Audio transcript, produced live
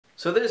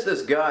So there's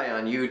this guy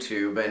on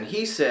YouTube, and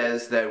he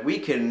says that we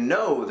can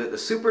know that the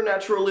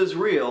supernatural is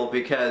real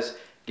because,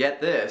 get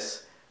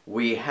this,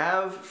 we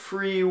have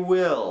free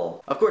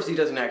will. Of course, he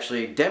doesn't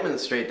actually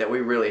demonstrate that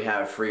we really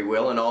have free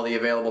will, and all the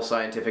available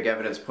scientific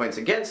evidence points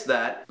against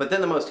that. But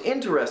then the most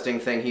interesting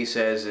thing he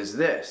says is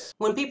this.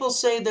 When people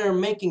say they're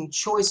making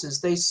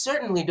choices, they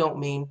certainly don't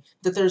mean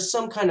that there's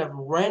some kind of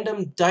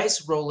random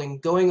dice rolling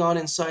going on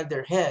inside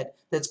their head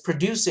that's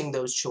producing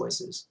those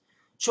choices.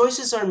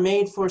 Choices are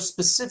made for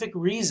specific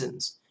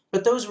reasons,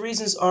 but those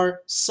reasons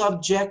are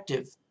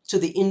subjective to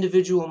the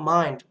individual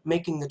mind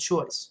making the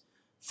choice.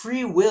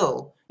 Free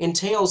will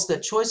entails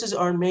that choices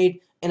are made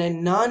in a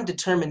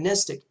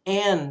non-deterministic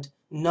and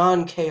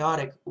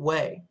non-chaotic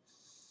way.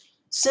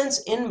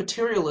 Since in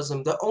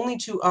materialism the only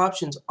two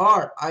options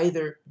are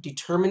either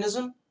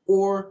determinism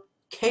or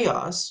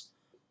chaos,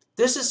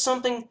 this is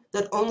something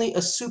that only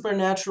a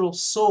supernatural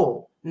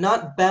soul,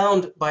 not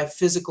bound by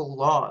physical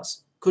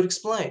laws, could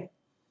explain.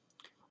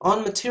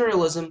 On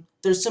materialism,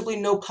 there's simply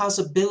no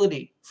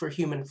possibility for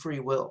human free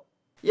will.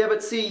 Yeah,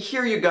 but see,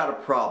 here you got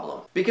a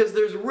problem. Because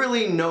there's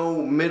really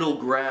no middle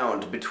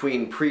ground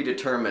between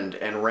predetermined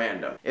and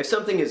random. If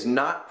something is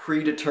not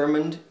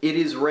predetermined, it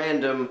is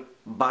random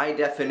by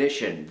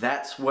definition.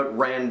 That's what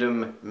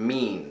random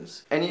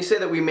means. And you say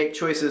that we make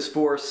choices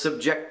for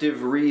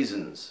subjective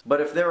reasons.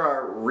 But if there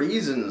are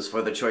reasons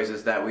for the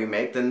choices that we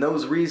make, then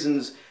those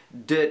reasons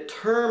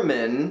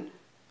determine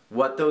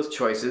what those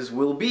choices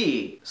will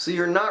be. So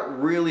you're not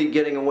really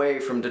getting away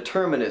from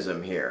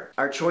determinism here.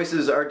 Our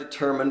choices are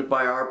determined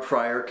by our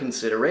prior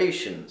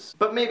considerations.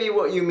 But maybe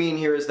what you mean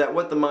here is that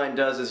what the mind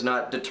does is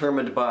not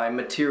determined by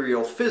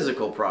material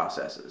physical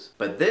processes.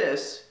 But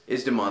this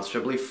is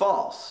demonstrably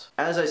false.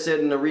 As I said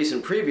in a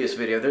recent previous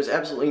video, there's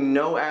absolutely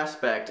no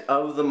aspect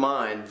of the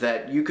mind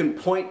that you can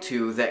point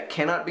to that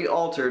cannot be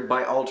altered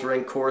by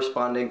altering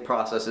corresponding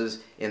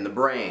processes in the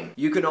brain.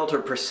 You can alter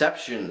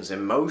perceptions,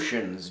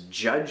 emotions,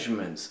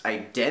 judgments,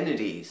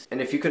 identities, and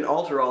if you can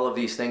alter all of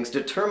these things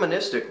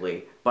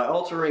deterministically by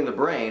altering the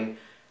brain,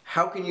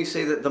 how can you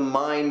say that the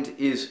mind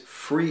is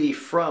free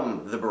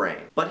from the brain?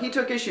 But he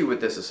took issue with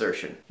this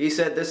assertion. He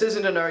said, this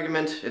isn't an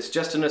argument, it's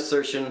just an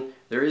assertion.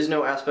 There is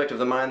no aspect of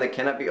the mind that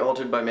cannot be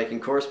altered by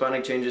making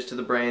corresponding changes to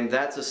the brain.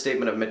 That's a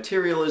statement of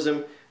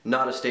materialism,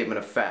 not a statement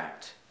of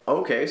fact.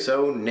 Okay,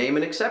 so name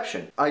an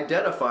exception.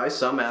 Identify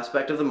some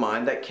aspect of the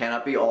mind that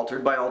cannot be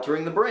altered by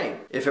altering the brain.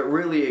 If it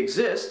really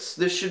exists,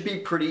 this should be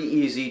pretty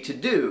easy to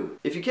do.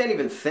 If you can't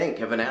even think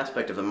of an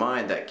aspect of the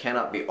mind that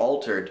cannot be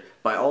altered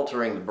by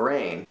altering the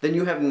brain, then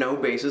you have no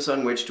basis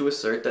on which to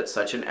assert that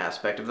such an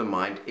aspect of the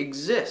mind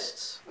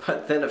exists.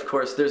 But then, of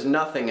course, there's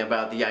nothing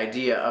about the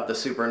idea of the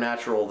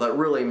supernatural that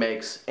really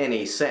makes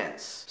any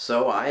sense.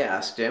 So I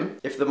asked him,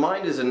 if the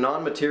mind is a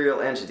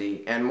non-material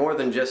entity and more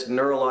than just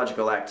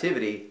neurological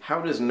activity,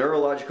 how does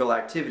neurological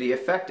activity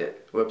affect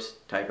it? Whoops,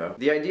 typo.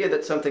 The idea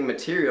that something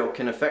material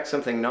can affect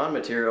something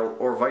non-material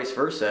or vice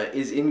versa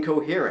is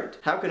incoherent.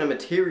 How can a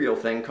material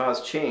thing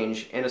cause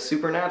change in a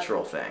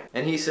supernatural thing?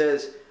 And he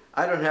says,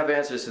 I don't have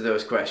answers to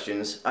those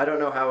questions. I don't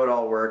know how it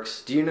all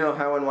works. Do you know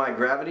how and why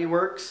gravity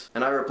works?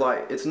 And I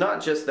reply, it's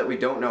not just that we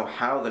don't know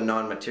how the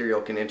non-material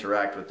can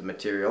interact with the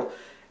material.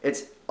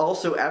 It's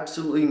also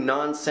absolutely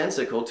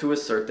nonsensical to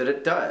assert that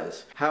it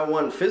does. How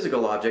one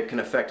physical object can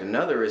affect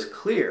another is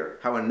clear.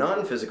 How a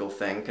non-physical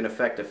thing can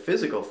affect a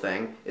physical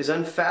thing is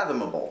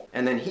unfathomable.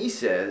 And then he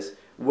says,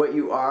 what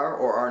you are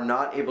or are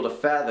not able to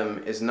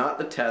fathom is not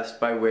the test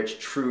by which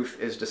truth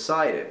is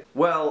decided.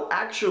 Well,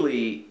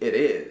 actually, it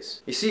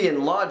is. You see,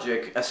 in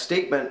logic, a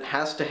statement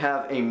has to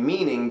have a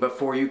meaning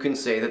before you can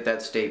say that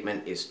that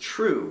statement is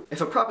true. If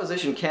a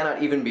proposition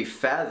cannot even be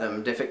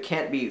fathomed, if it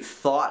can't be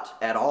thought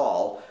at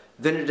all,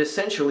 then it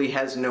essentially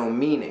has no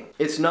meaning.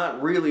 It's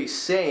not really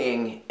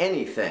saying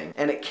anything,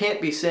 and it can't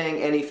be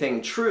saying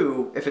anything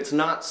true if it's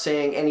not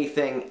saying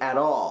anything at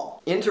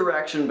all.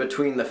 Interaction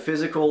between the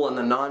physical and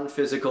the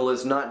non-physical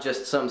is not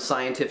just some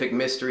scientific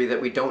mystery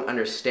that we don't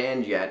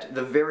understand yet.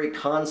 The very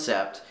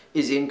concept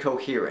is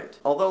incoherent.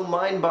 Although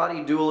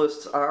mind-body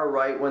dualists are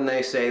right when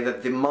they say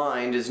that the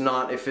mind is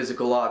not a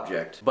physical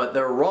object, but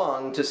they're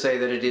wrong to say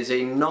that it is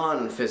a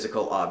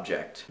non-physical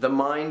object. The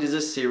mind is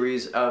a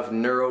series of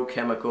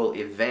neurochemical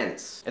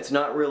events. It's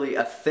not really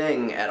a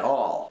thing at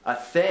all. A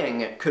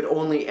thing could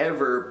only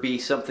ever be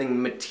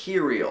something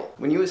material.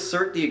 When you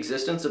assert the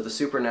existence of the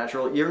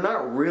supernatural, you're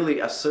not really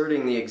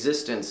asserting the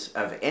existence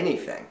of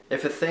anything.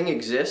 If a thing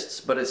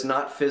exists but it's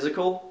not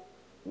physical,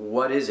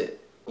 what is it?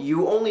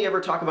 You only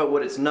ever talk about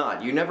what it's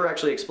not. You never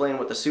actually explain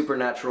what the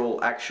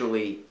supernatural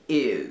actually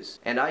is.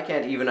 And I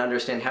can't even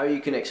understand how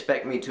you can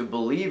expect me to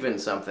believe in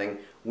something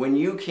when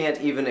you can't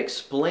even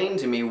explain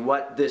to me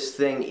what this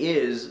thing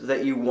is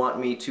that you want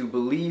me to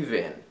believe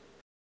in.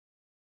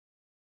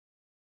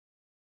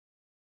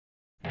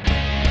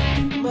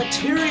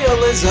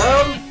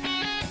 Materialism